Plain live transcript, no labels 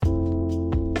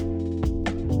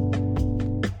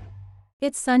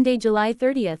It's Sunday, July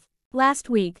 30th. Last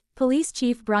week, Police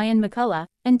Chief Brian McCullough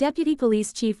and Deputy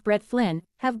Police Chief Brett Flynn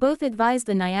have both advised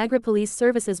the Niagara Police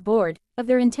Services Board of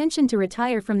their intention to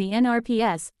retire from the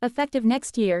NRPS, effective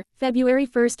next year, February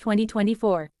 1,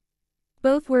 2024.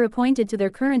 Both were appointed to their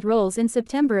current roles in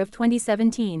September of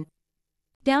 2017.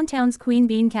 Downtown's Queen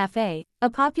Bean Cafe, a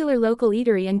popular local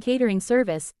eatery and catering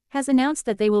service, has announced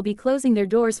that they will be closing their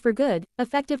doors for good,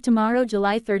 effective tomorrow,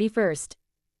 July 31st.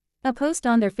 A post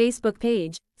on their Facebook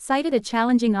page cited a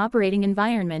challenging operating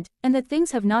environment and that things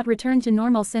have not returned to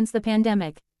normal since the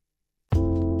pandemic.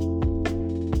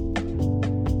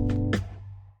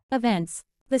 Events.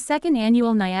 The second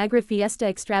annual Niagara Fiesta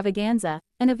Extravaganza,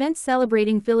 an event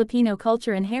celebrating Filipino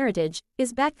culture and heritage,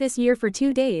 is back this year for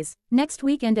 2 days, next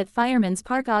weekend at Fireman's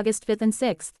Park, August 5th and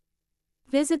 6th.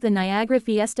 Visit the Niagara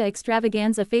Fiesta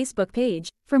Extravaganza Facebook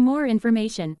page for more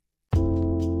information.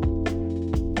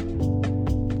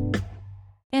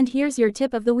 And here's your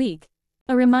tip of the week.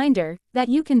 A reminder that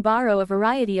you can borrow a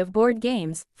variety of board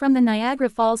games from the Niagara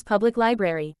Falls Public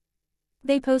Library.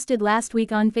 They posted last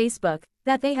week on Facebook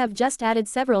that they have just added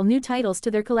several new titles to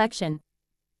their collection.